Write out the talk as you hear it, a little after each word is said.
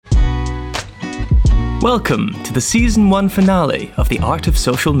Welcome to the Season 1 finale of The Art of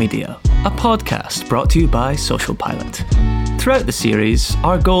Social Media, a podcast brought to you by Social Pilot. Throughout the series,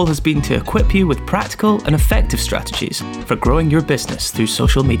 our goal has been to equip you with practical and effective strategies for growing your business through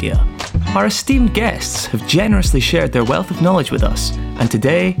social media. Our esteemed guests have generously shared their wealth of knowledge with us, and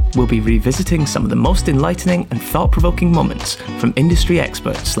today we'll be revisiting some of the most enlightening and thought-provoking moments from industry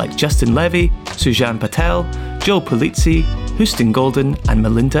experts like Justin Levy, Sujan Patel, Joe Pulizzi, Houston Golden, and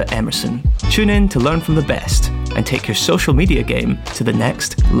Melinda Emerson. Tune in to learn from the best and take your social media game to the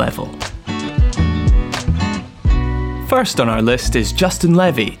next level. First on our list is Justin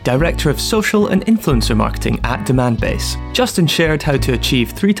Levy, Director of Social and Influencer Marketing at Demandbase. Justin shared how to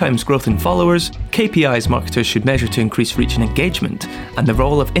achieve 3 times growth in followers, KPIs marketers should measure to increase reach and engagement, and the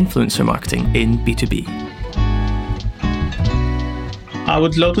role of influencer marketing in B2B. I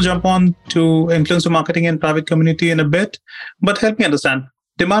would love to jump on to influencer marketing and private community in a bit, but help me understand.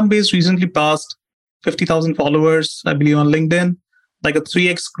 Demandbase recently passed 50,000 followers, I believe, on LinkedIn, like a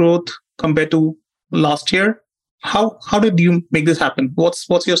 3x growth compared to last year. How did you make this happen?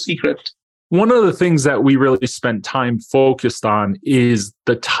 What's your secret? One of the things that we really spent time focused on is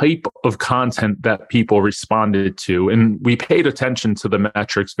the type of content that people responded to. And we paid attention to the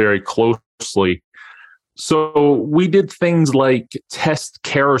metrics very closely. So we did things like test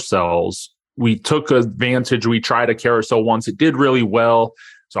carousels. We took advantage. We tried a carousel once. It did really well.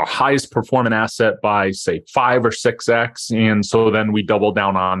 It's our highest performing asset by, say, 5 or 6x. And so then we doubled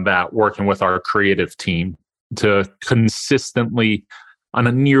down on that, working with our creative team to consistently, on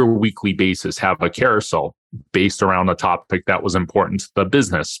a near weekly basis, have a carousel based around a topic that was important to the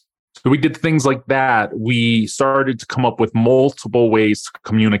business. So we did things like that. We started to come up with multiple ways to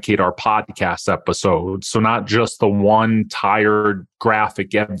communicate our podcast episodes. So not just the one tired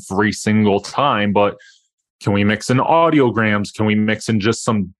graphic every single time, but can we mix in audiograms? Can we mix in just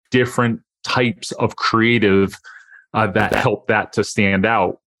some different types of creative that help that to stand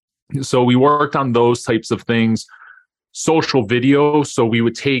out? So we worked on those types of things. Social video. So we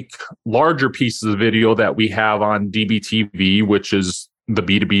would take larger pieces of video that we have on DBTV, which is the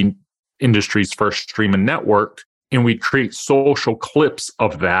B2B industry's first streaming network, and we'd create social clips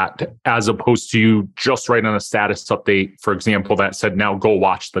of that as opposed to just write on a status update, for example, that said, now go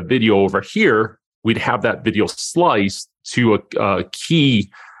watch the video over here. We'd have that video sliced to a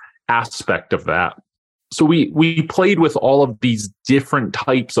key aspect of that. So we played with all of these different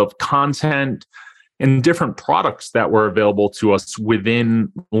types of content and different products that were available to us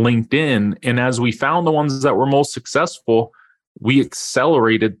within LinkedIn. And as we found the ones that were most successful, we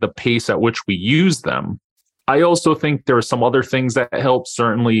accelerated the pace at which we used them. I also think there are some other things that helped.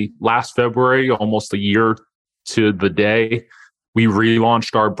 Certainly last February, almost a year to the day, we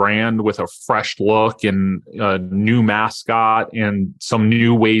relaunched our brand with a fresh look and a new mascot and some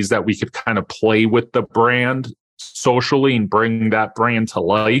new ways that we could kind of play with the brand socially and bring that brand to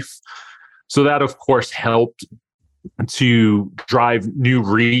life. So that, of course, helped to drive new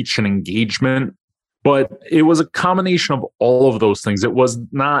reach and engagement. But it was a combination of all of those things. It was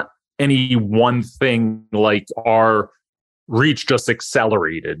not any one thing, like our reach just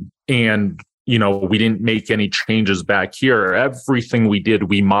accelerated and we didn't make any changes back here. Everything we did,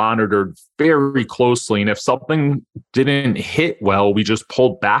 we monitored very closely. And if something didn't hit well, we just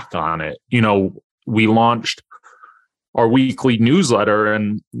pulled back on it. We launched our weekly newsletter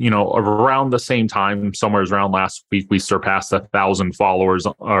and, around the same time, somewhere around last week, we surpassed 1,000 followers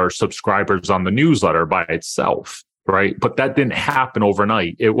or subscribers on the newsletter by itself. Right. But that didn't happen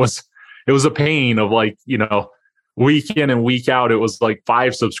overnight. It was a pain of week in and week out, it was like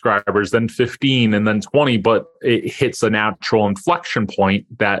 5 subscribers, then 15, and then 20. But it hits a natural inflection point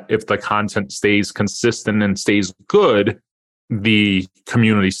that if the content stays consistent and stays good, the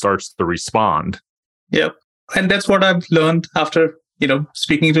community starts to respond. Yep. And that's what I've learned after,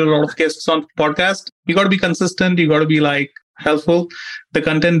 speaking to a lot of guests on podcast. You got to be consistent. You got to be helpful. The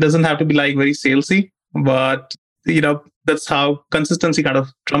content doesn't have to be very salesy, but that's how consistency kind of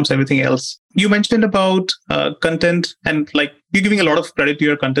trumps everything else. You mentioned about content and you're giving a lot of credit to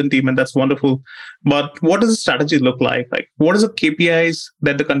your content team, and that's wonderful. But what does the strategy look like? What is the KPIs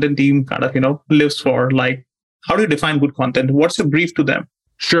that the content team kind of, lives for? How do you define good content? What's your brief to them?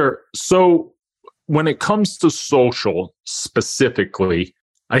 Sure. So when it comes to social specifically,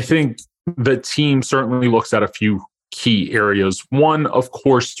 I think the team certainly looks at a few key areas. One, of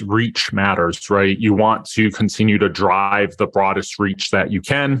course, reach matters, right? You want to continue to drive the broadest reach that you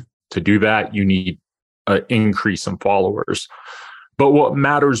can. To do that, you need an increase in followers. But what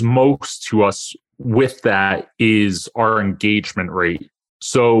matters most to us with that is our engagement rate.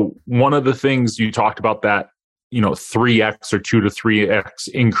 So one of the things you talked about, that 3x or 2 to 3x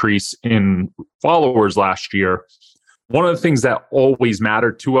increase in followers last year. One of the things that always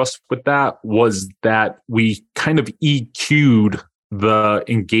mattered to us with that was that we kind of EQ'd the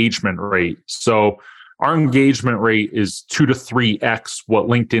engagement rate. So our engagement rate is 2 to 3x what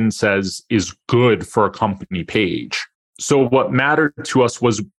LinkedIn says is good for a company page. So what mattered to us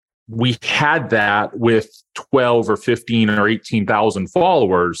was we had that with 12 or 15 or 18,000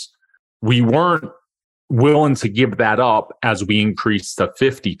 followers. We weren't willing to give that up as we increased to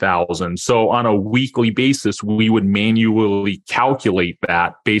 50,000. So on a weekly basis, we would manually calculate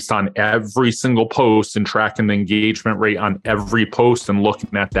that based on every single post and tracking the engagement rate on every post and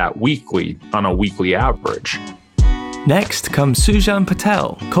looking at that weekly on a weekly average. Next comes Sujan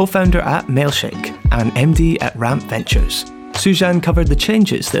Patel, co-founder at Mailshake and MD at Ramp Ventures. Sujan covered the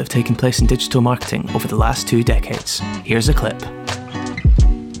changes that have taken place in digital marketing over the last 2 decades. Here's a clip.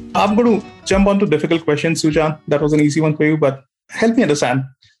 I'm going to jump on to difficult questions, Sujan. That was an easy one for you, but help me understand.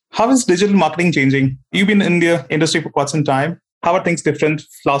 How is digital marketing changing? You've been in the industry for quite some time. How are things different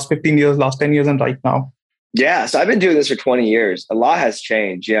last 15 years, last 10 years, and right now? Yeah, so I've been doing this for 20 years. A lot has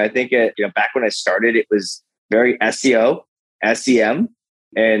changed. I think back when I started, it was very SEO, SEM,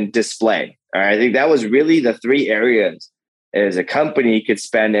 and display. All right, I think that was really the 3 areas as a company could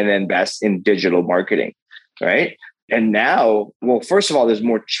spend and invest in digital marketing, right? And now, well, first of all, there's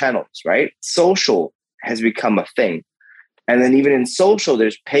more channels, right? Social has become a thing. And then even in social,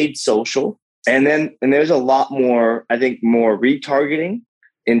 there's paid social. And there's a lot more, I think, more retargeting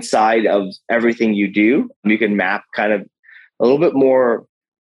inside of everything you do. You can map kind of a little bit more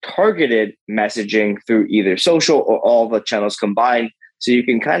targeted messaging through either social or all the channels combined. So you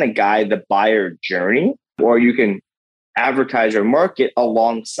can kind of guide the buyer journey, or you can advertise or market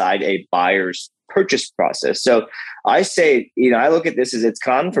alongside a buyer's purchase process. So I say, I look at this as it's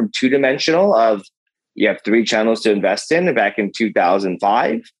gone from 2-dimensional of you have 3 channels to invest in back in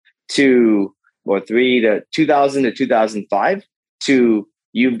 2005 to 2000 to 2005 to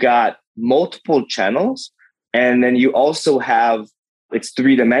you've got multiple channels. And then you also have, it's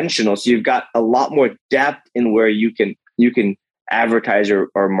 3-dimensional. So you've got a lot more depth in where you can advertise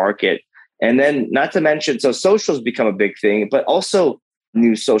or market. And then not to mention, so social's become a big thing, but also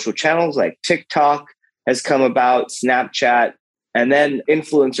new social channels like TikTok has come about, Snapchat, and then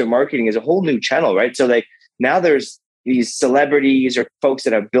influencer marketing is a whole new channel, right? So now there's these celebrities or folks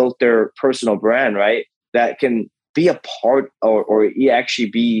that have built their personal brand, right? That can be a part or actually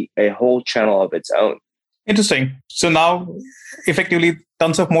be a whole channel of its own. Interesting. So now effectively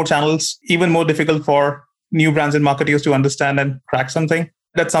tons of more channels, even more difficult for new brands and marketers to understand and crack something.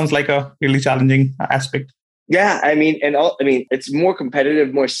 That sounds like a really challenging aspect. Yeah, it's more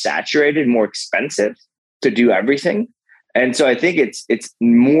competitive, more saturated, more expensive to do everything. And so I think it's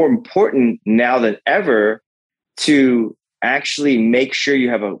more important now than ever to actually make sure you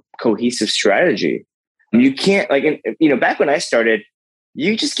have a cohesive strategy. You can't back when I started,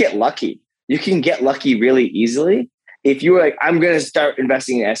 you just get lucky. You can get lucky really easily. If you were like, I'm going to start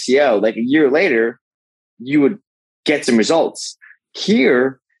investing in SEO, like a year later, you would get some results.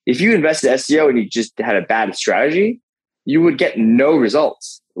 Here, if you invest in SEO and you just had a bad strategy, you would get no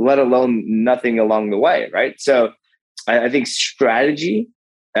results, let alone nothing along the way, right? So I think strategy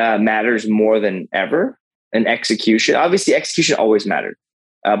matters more than ever, and execution. Obviously, execution always mattered,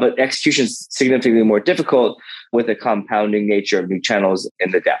 but execution is significantly more difficult with the compounding nature of new channels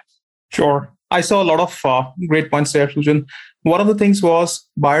in the depth. Sure. I saw a lot of great points there, Sujan. One of the things was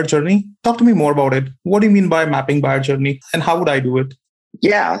buyer journey. Talk to me more about it. What do you mean by mapping buyer journey, and how would I do it?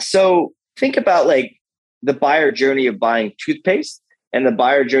 Yeah. So think about like the buyer journey of buying toothpaste and the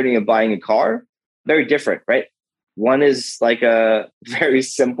buyer journey of buying a car. Very different, right? One is like a very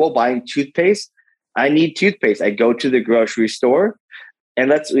simple buying toothpaste. I need toothpaste. I go to the grocery store, and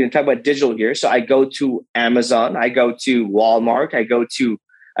let's talk about digital here. So I go to Amazon, I go to Walmart,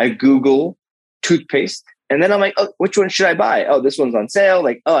 I Google toothpaste. And then I'm like, oh, which one should I buy? Oh, this one's on sale.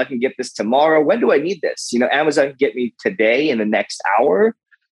 Like, oh, I can get this tomorrow. When do I need this? Amazon can get me today in the next hour.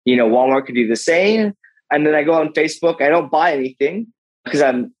 Walmart could do the same. And then I go on Facebook. I don't buy anything because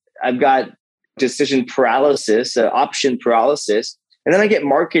I've got decision paralysis, option paralysis. And then I get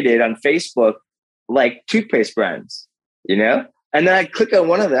marketed on Facebook like toothpaste brands, And then I click on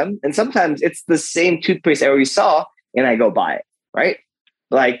one of them, and sometimes it's the same toothpaste I already saw, and I go buy it, right?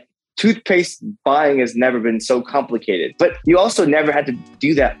 Like, toothpaste buying has never been so complicated, but you also never had to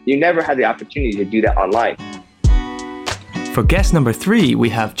do that. You never had the opportunity to do that online. For guest number 3, we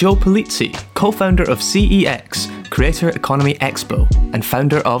have Joe Pulizzi, co-founder of CEX, Creator Economy Expo, and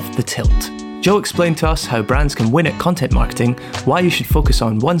founder of The Tilt. Joe explained to us how brands can win at content marketing, why you should focus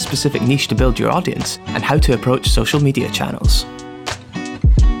on one specific niche to build your audience, and how to approach social media channels.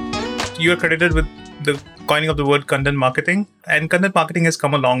 You are credited with the coining of the word content marketing, and content marketing has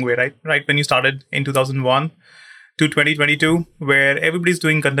come a long way, right? Right when you started in 2001 to 2022, where everybody's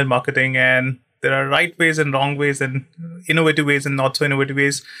doing content marketing, and there are right ways and wrong ways and innovative ways and not so innovative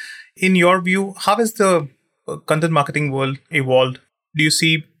ways. In your view, how has the content marketing world evolved? Do you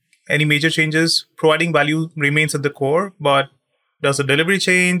see any major changes? Providing value remains at the core, but does the delivery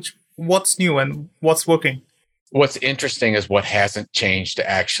change? What's new and what's working? What's interesting is what hasn't changed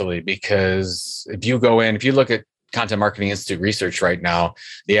actually, because if you look at Content Marketing Institute research right now,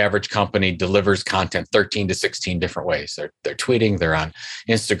 the average company delivers content 13 to 16 different ways. They're tweeting, they're on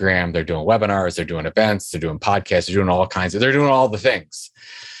Instagram, they're doing webinars, they're doing events, they're doing podcasts, they're doing all the things.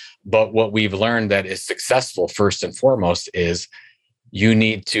 But what we've learned that is successful first and foremost is you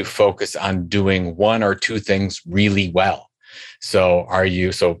need to focus on doing one or two things really well. So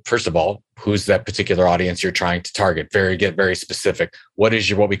first of all, who's that particular audience you're trying to target? Get very specific. What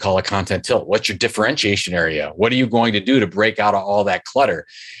is what we call a content tilt? What's your differentiation area? What are you going to do to break out of all that clutter?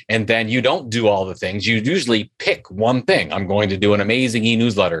 And then you don't do all the things. You usually pick one thing. I'm going to do an amazing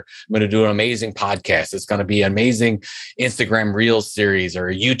e-newsletter. I'm going to do an amazing podcast. It's going to be an amazing Instagram Reels series or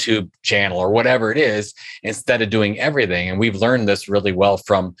a YouTube channel or whatever it is, instead of doing everything. And we've learned this really well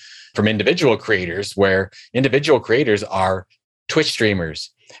from individual creators, where individual creators are Twitch streamers,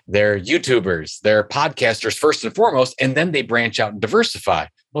 they're YouTubers, they're podcasters first and foremost, and then they branch out and diversify.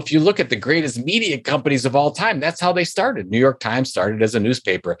 Well, if you look at the greatest media companies of all time, that's how they started. New York Times started as a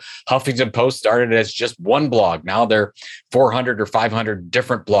newspaper. Huffington Post started as just one blog. Now they're 400 or 500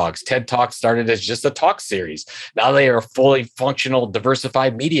 different blogs. TED Talk started as just a talk series. Now they are a fully functional,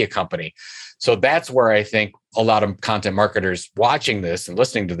 diversified media company. So that's where I think a lot of content marketers watching this and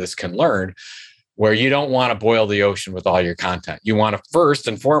listening to this can learn, where you don't want to boil the ocean with all your content. You want to first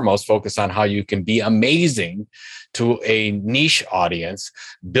and foremost focus on how you can be amazing to a niche audience,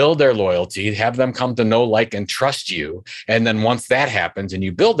 build their loyalty, have them come to know, like, and trust you. And then once that happens and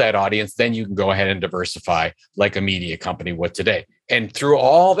you build that audience, then you can go ahead and diversify like a media company would today. And through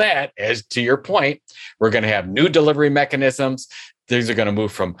all that, as to your point, we're going to have new delivery mechanisms. Things are going to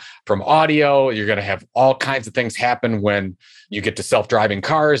move from audio. You're going to have all kinds of things happen when you get to self-driving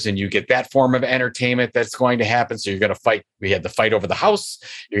cars, and you get that form of entertainment that's going to happen. So you're going to fight. We had the fight over the house.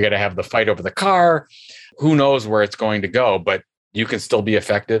 You're going to have the fight over the car. Who knows where it's going to go, but you can still be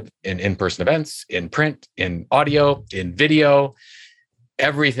effective in in-person events, in print, in audio, in video.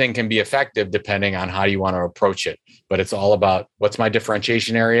 Everything can be effective depending on how you want to approach it. But it's all about what's my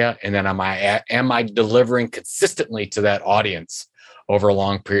differentiation area, and then am I delivering consistently to that audience over a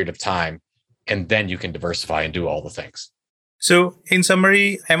long period of time, and then you can diversify and do all the things. So in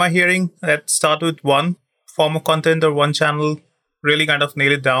summary, am I hearing that start with one form of content or one channel, really kind of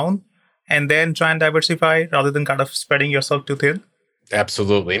nail it down, and then try and diversify rather than kind of spreading yourself too thin?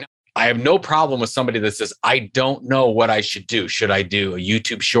 Absolutely. I have no problem with somebody that says, I don't know what I should do. Should I do a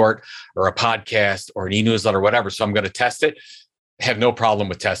YouTube short or a podcast or an e-newsletter or whatever? So I'm going to test it. I have no problem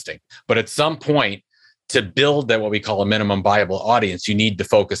with testing. But at some point, to build that what we call a minimum viable audience, you need to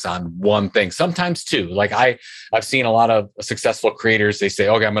focus on one thing, sometimes two. Like I've seen a lot of successful creators, they say,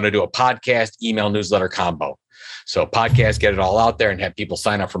 okay, I'm going to do a podcast, email, newsletter combo. So podcast, get it all out there and have people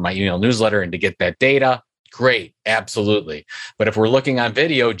sign up for my email newsletter, and to get that data, great, absolutely. But if we're looking on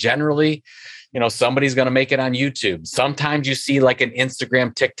video, generally, somebody's going to make it on YouTube. Sometimes you see like an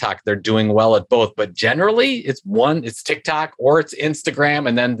Instagram, TikTok, they're doing well at both, but generally it's TikTok or it's Instagram,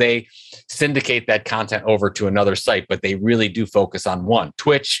 and then they syndicate that content over to another site, but they really do focus on one.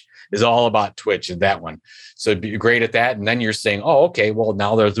 Twitch is all about Twitch and that one. So be great at that. And then you're saying, oh, okay, well,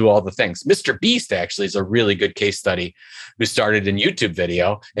 now they'll do all the things. Mr. Beast actually is a really good case study, who started in YouTube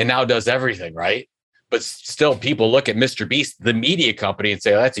video and now does everything, right? But still, people look at Mr. Beast, the media company, and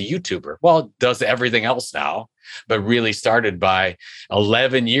say, oh, that's a YouTuber. Well, it does everything else now, but really started by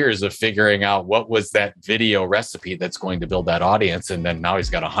 11 years of figuring out what was that video recipe that's going to build that audience. And then now he's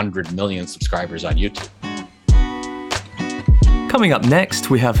got 100 million subscribers on YouTube. Coming up next,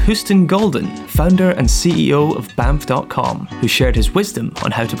 we have Houston Golden, founder and CEO of BAMF.com, who shared his wisdom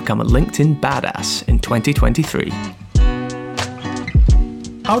on how to become a LinkedIn badass in 2023.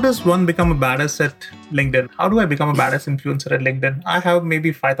 How does one become a badass at LinkedIn? How do I become a badass influencer at LinkedIn? I have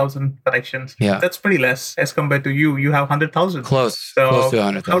maybe 5,000 connections. Yeah. That's pretty less as compared to you. You have 100,000. Close to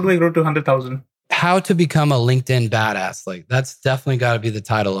 100,000. How do I grow to 100,000? How to become a LinkedIn badass. Like, that's definitely got to be the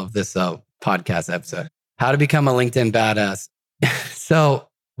title of this podcast episode. How to become a LinkedIn badass. So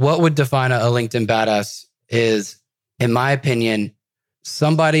what would define a LinkedIn badass is, in my opinion,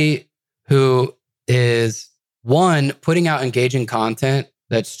 somebody who is one, putting out engaging content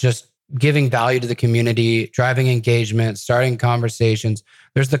that's just giving value to the community, driving engagement, starting conversations.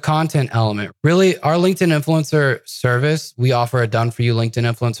 There's the content element. Really, our LinkedIn influencer service, we offer a done for you LinkedIn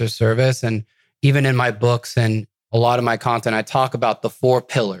influencer service. And even in my books and a lot of my content, I talk about the 4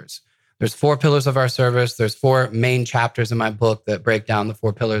 pillars. There's 4 pillars of our service. There's 4 main chapters in my book that break down the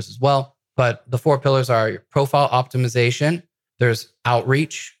 4 pillars as well. But the 4 pillars are your profile optimization. There's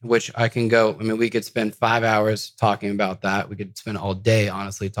outreach, which we could spend 5 hours talking about that. We could spend all day,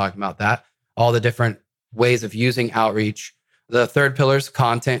 honestly, talking about that. All the different ways of using outreach. The 3rd pillar is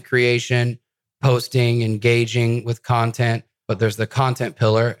content creation, posting, engaging with content. But there's the content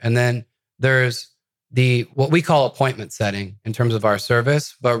pillar. And then there's what we call appointment setting in terms of our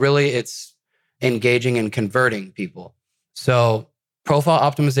service. But really, it's engaging and converting people. So profile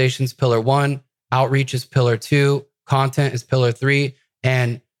optimization is pillar 1. Outreach is pillar 2. Content is pillar 3,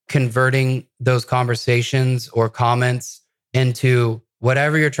 and converting those conversations or comments into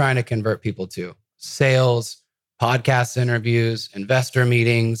whatever you're trying to convert people to. Sales, podcast interviews, investor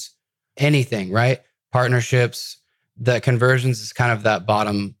meetings, anything, right? Partnerships. The conversions is kind of that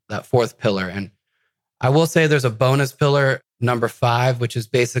 4th pillar. And I will say there's a bonus pillar, number 5, which is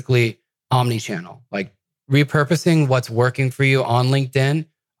basically omni-channel, like repurposing what's working for you on LinkedIn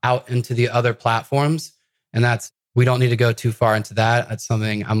out into the other platforms. And we don't need to go too far into that. That's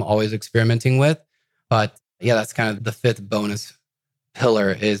something I'm always experimenting with. But yeah, that's kind of the 5th bonus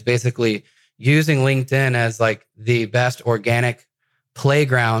pillar, is basically using LinkedIn as like the best organic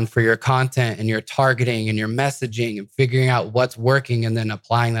playground for your content and your targeting and your messaging and figuring out what's working and then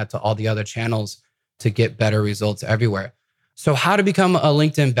applying that to all the other channels to get better results everywhere. So how to become a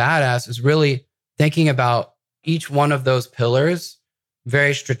LinkedIn badass is really thinking about each one of those pillars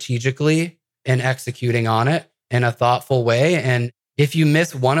very strategically and executing on it in a thoughtful way. And if you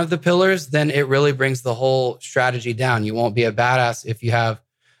miss one of the pillars, then it really brings the whole strategy down. You won't be a badass if you have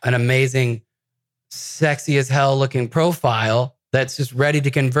an amazing, sexy as hell looking profile that's just ready to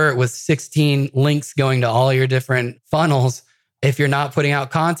convert with 16 links going to all your different funnels if you're not putting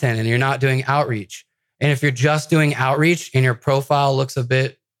out content and you're not doing outreach. And if you're just doing outreach and your profile looks a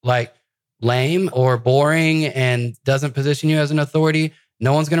bit like lame or boring and doesn't position you as an authority,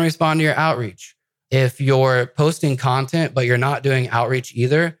 no one's going to respond to your outreach. If you're posting content, but you're not doing outreach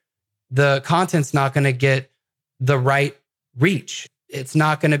either, the content's not going to get the right reach. It's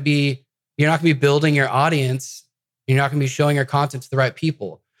not going to be, you're not going to be building your audience. You're not going to be showing your content to the right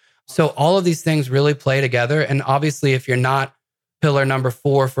people. So all of these things really play together. And obviously, if you're not, pillar number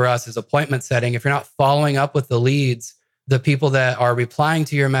 4 for us is appointment setting. If you're not following up with the leads, the people that are replying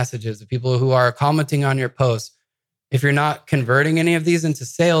to your messages, the people who are commenting on your posts, if you're not converting any of these into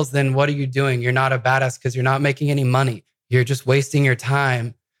sales, then what are you doing? You're not a badass because you're not making any money. You're just wasting your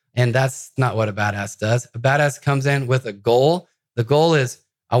time. And that's not what a badass does. A badass comes in with a goal. The goal is,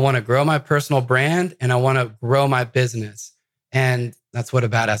 I want to grow my personal brand and I want to grow my business. And that's what a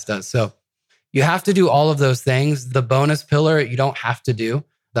badass does. So you have to do all of those things. The bonus pillar, you don't have to do.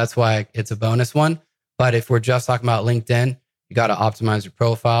 That's why it's a bonus one. But if we're just talking about LinkedIn, you got to optimize your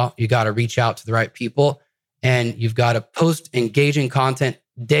profile. You got to reach out to the right people. And you've got to post engaging content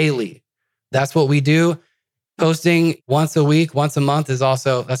daily. That's what we do. Posting once a week, once a month that's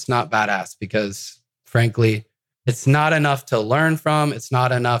not badass because frankly, it's not enough to learn from. It's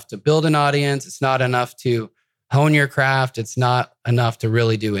not enough to build an audience. It's not enough to hone your craft. It's not enough to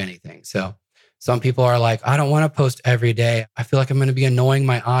really do anything. So some people are like, I don't want to post every day. I feel like I'm going to be annoying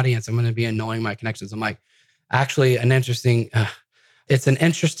my audience. I'm going to be annoying my connections. I'm like, actually it's an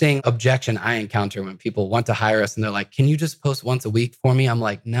interesting objection I encounter when people want to hire us and they're like, can you just post once a week for me? I'm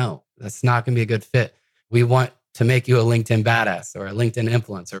like, no, that's not going to be a good fit. We want to make you a LinkedIn badass or a LinkedIn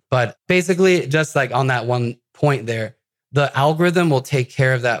influencer. But basically, just like on that one point there, the algorithm will take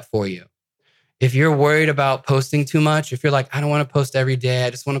care of that for you. If you're worried about posting too much, if you're like, I don't want to post every day, I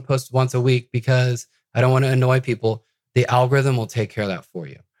just want to post once a week because I don't want to annoy people, the algorithm will take care of that for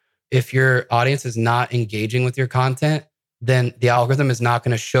you. If your audience is not engaging with your content, then the algorithm is not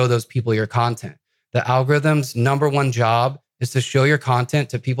going to show those people your content. The algorithm's number one job is to show your content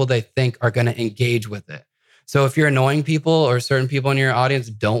to people they think are going to engage with it. So if you're annoying people or certain people in your audience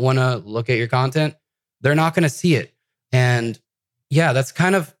don't want to look at your content, they're not going to see it. And yeah, that's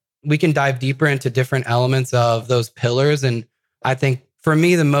kind of, we can dive deeper into different elements of those pillars. And I think for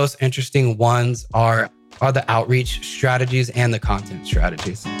me, the most interesting ones are the outreach strategies and the content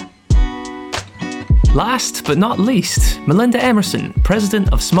strategies. Last but not least, Melinda Emerson,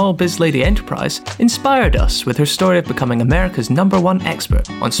 president of Small Biz Lady Enterprise, inspired us with her story of becoming America's #1 expert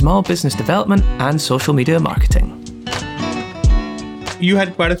on small business development and social media marketing. you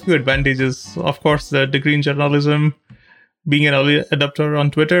had quite a few advantages. Of course, the degree in journalism, being an early adopter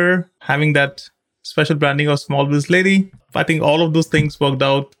on Twitter, having that special branding of Small Biz Lady. I think all of those things worked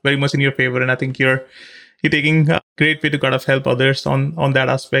out very much in your favor. And I think you're taking a great way to kind of help others on that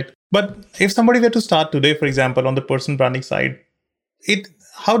aspect. But if somebody were to start today, for example, on the personal branding side,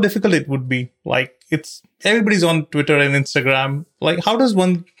 how difficult it would be? Like, everybody's on Twitter and Instagram. Like, how does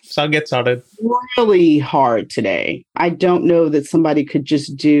one get started? Really hard today. I don't know that somebody could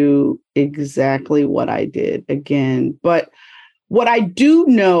just do exactly what I did again. But what I do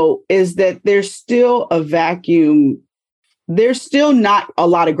know is that there's still a vacuum. There's still not a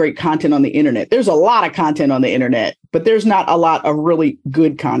lot of great content on the internet. There's a lot of content on the internet, but there's not a lot of really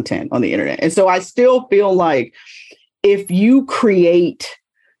good content on the internet. And so I still feel like if you create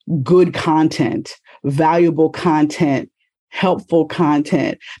good content, valuable content, helpful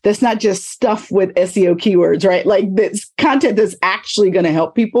content, that's not just stuff with SEO keywords, right? Like this content that's actually going to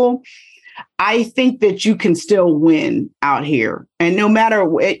help people. I think that you can still win out here. And no matter,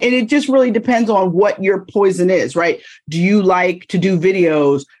 and it just really depends on what your poison is, right? Do you like to do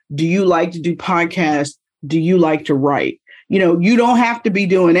videos? Do you like to do podcasts? Do you like to write? You don't have to be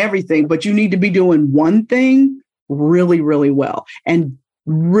doing everything, but you need to be doing one thing really, really well and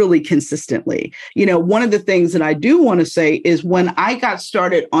really consistently. One of the things that I do want to say is when I got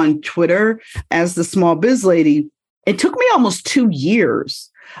started on Twitter as the Small Biz Lady, it took me almost 2 years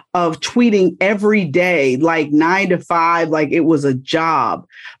of tweeting every day, like 9 to 5, like it was a job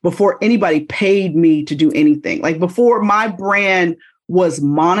before anybody paid me to do anything. Like before my brand was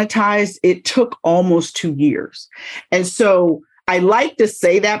monetized, it took almost 2 years. And so I like to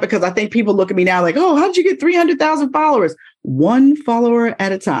say that because I think people look at me now like, oh, how'd you get 300,000 followers? One follower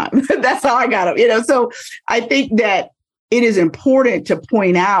at a time. That's how I got them. So I think that it is important to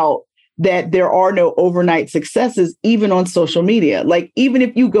point out that there are no overnight successes, even on social media. Like, even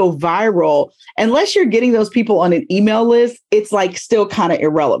if you go viral, unless you're getting those people on an email list, it's like still kind of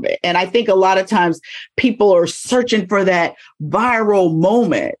irrelevant. And I think a lot of times people are searching for that viral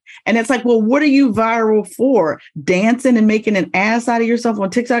moment. And it's like, well, what are you viral for? Dancing and making an ass out of yourself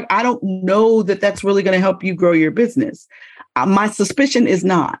on TikTok? I don't know that that's really going to help you grow your business. My suspicion is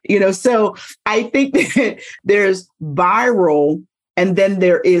not, so I think that there's viral and then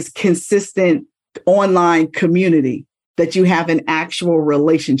there is consistent online community that you have an actual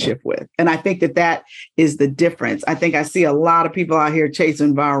relationship with. And I think that is the difference. I think I see a lot of people out here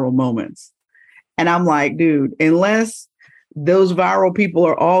chasing viral moments. And I'm like, dude, unless those viral people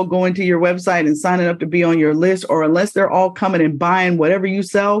are all going to your website and signing up to be on your list, or unless they're all coming and buying whatever you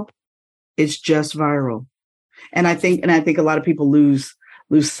sell, it's just viral. And I think a lot of people lose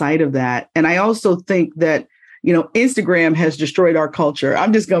sight of that. And I also think that, Instagram has destroyed our culture.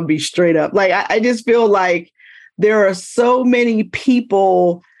 I'm just going to be straight up. Like, I just feel like there are so many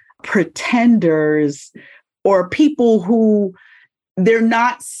people, pretenders, or people who they're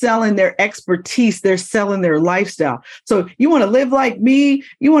not selling their expertise. They're selling their lifestyle. So you want to live like me?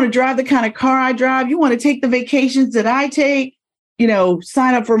 You want to drive the kind of car I drive? You want to take the vacations that I take?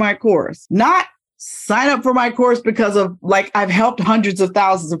 Sign up for my course. Not sign up for my course because of I've helped hundreds of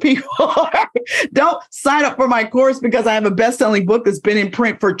thousands of people. Don't sign up for my course because I have a best-selling book that's been in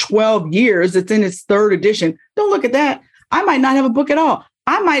print for 12 years. It's in its 3rd edition. Don't look at that. I might not have a book at all.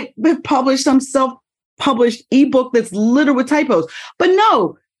 I might have published some self-published ebook that's littered with typos. But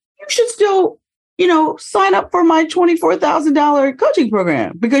no, you should still, sign up for my $24,000 coaching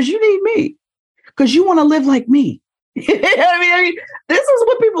program because you need me, because you want to live like me. I mean, this is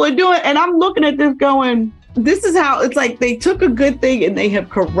what people are doing. And I'm looking at this going, this is how it's like they took a good thing and they have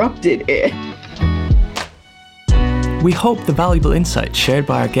corrupted it. We hope the valuable insights shared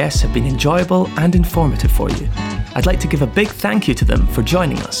by our guests have been enjoyable and informative for you. I'd like to give a big thank you to them for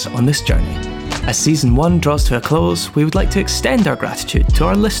joining us on this journey. As Season 1 draws to a close, we would like to extend our gratitude to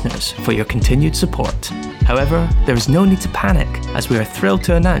our listeners for your continued support. However, there is no need to panic, as we are thrilled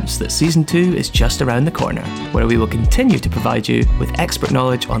to announce that Season 2 is just around the corner, where we will continue to provide you with expert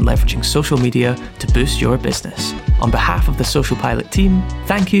knowledge on leveraging social media to boost your business. On behalf of the Social Pilot team,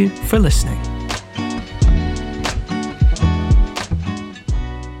 thank you for listening.